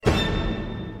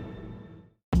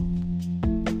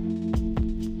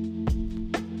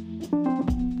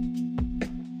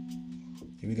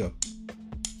go.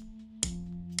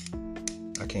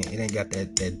 I can't. It ain't got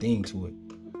that thing to it.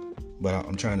 But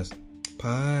I'm trying to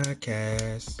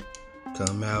podcast.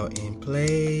 Come out and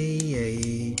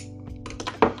play.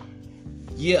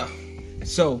 Yeah.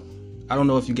 So I don't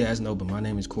know if you guys know, but my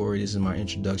name is Corey. This is my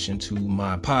introduction to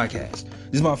my podcast.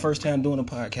 This is my first time doing a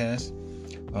podcast.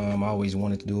 I always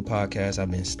wanted to do a podcast.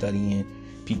 I've been studying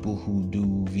people who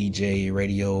do VJ,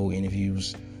 radio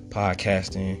interviews,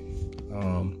 podcasting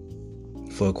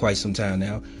for quite some time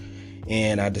now.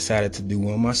 And I decided to do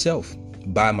one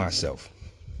by myself.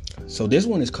 So this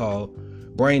one is called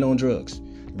Brain on Drugs.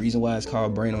 The reason why it's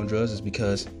called Brain on Drugs is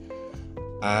because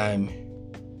I'm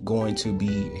going to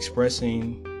be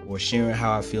expressing or sharing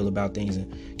how I feel about things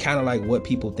and kind of like what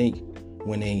people think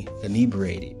when they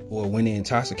inebriated or when they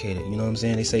intoxicated. You know what I'm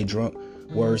saying? They say drunk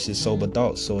words is sober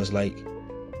thoughts. So it's like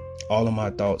all of my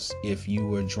thoughts if you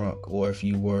were drunk or if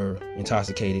you were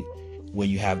intoxicated, where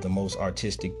you have the most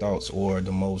artistic thoughts or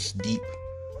the most deep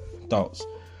thoughts.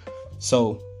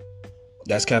 So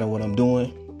that's kind of what I'm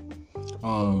doing.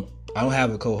 I don't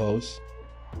have a co-host.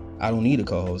 I don't need a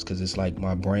co-host because it's like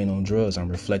my brain on drugs. I'm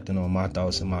reflecting on my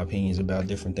thoughts and my opinions about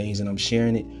different things, and I'm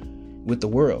sharing it with the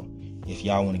world. If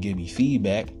y'all want to give me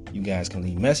feedback, you guys can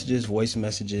leave messages, voice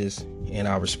messages, and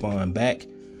I'll respond back.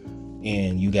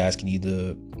 And you guys can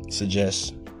either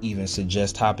suggest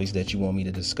topics that you want me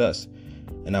to discuss,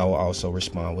 and I will also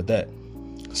respond with that.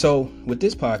 So with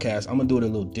this podcast, I'm going to do it a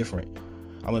little different.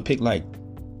 I'm going to pick like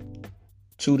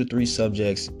 2 to 3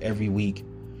 subjects every week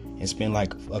and spend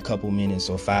like a couple minutes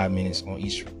or 5 minutes on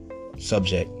each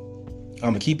subject. I'm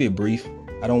going to keep it brief.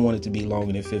 I don't want it to be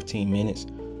longer than 15 minutes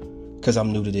because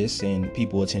I'm new to this and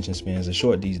people's attention spans are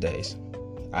short these days.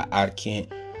 I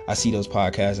see those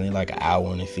podcasts and they're like an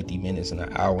hour and 50 minutes and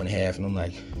an hour and a half. And I'm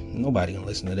like, nobody can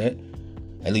listen to that.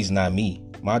 At least not me.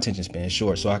 My attention span is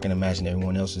short, so I can imagine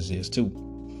everyone else's is too.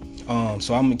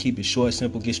 So I'm going to keep it short,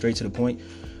 simple, get straight to the point.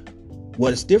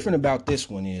 What's different about this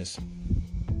one is,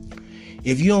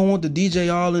 if you don't want the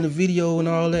DJ all in the video and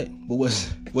all that, but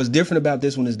what's different about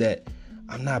this one is that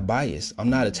I'm not biased. I'm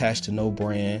not attached to no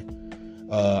brand.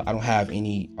 I don't have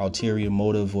any ulterior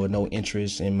motive or no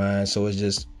interest in mind. So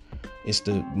it's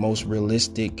the most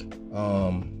realistic,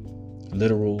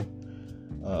 literal,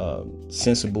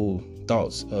 sensible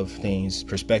thoughts of things,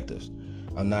 perspectives.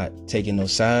 I'm not taking no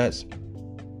sides.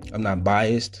 I'm not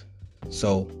biased.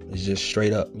 So it's just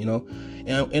straight up, you know,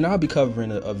 and I'll be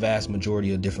covering a vast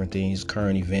majority of different things,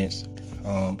 current events,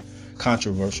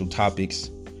 controversial topics.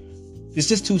 It's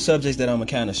just 2 subjects that I'm gonna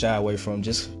kind of shy away from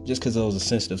just because those are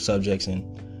sensitive subjects, and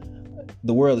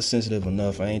the world is sensitive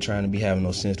enough. I ain't trying to be having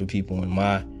no sensitive people in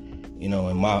my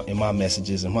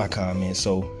messages and my comments.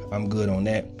 So I'm good on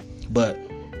that. But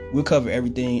we'll cover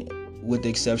everything with the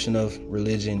exception of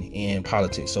religion and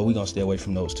politics. So we're gonna stay away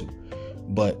from those 2.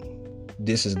 But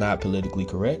this is not politically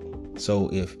correct. So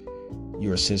if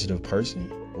you're a sensitive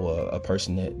person or a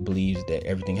person that believes that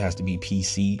everything has to be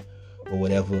PC or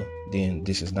whatever, then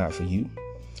this is not for you.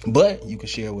 But you can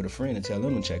share it with a friend and tell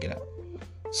them to check it out.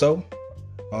 So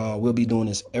we'll be doing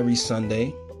this every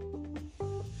Sunday.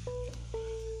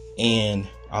 And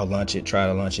I'll try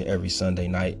to launch it every Sunday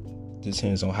night.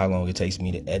 Depends on how long it takes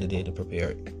me to edit it and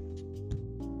prepare it.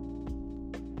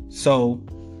 So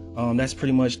that's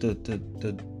pretty much the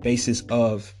basis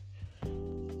of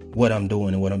what I'm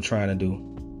doing and what I'm trying to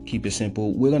do. Keep it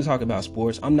simple. We're going to talk about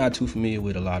sports. I'm not too familiar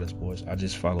with a lot of sports. I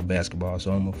just follow basketball,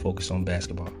 so I'm going to focus on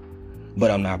basketball.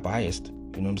 But I'm not biased. You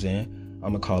know what I'm saying?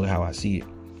 I'm going to call it how I see it.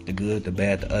 The good, the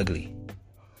bad, the ugly.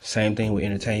 Same thing with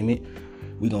entertainment.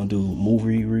 We're going to do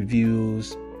movie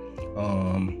reviews,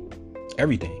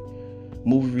 everything.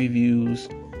 Movie reviews,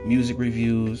 music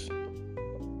reviews,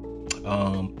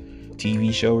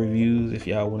 TV show reviews, if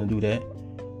y'all want to do that.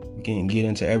 We can get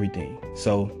into everything.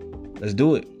 So let's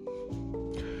do it.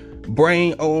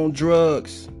 Brain on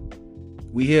Drugs.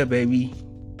 We here, baby.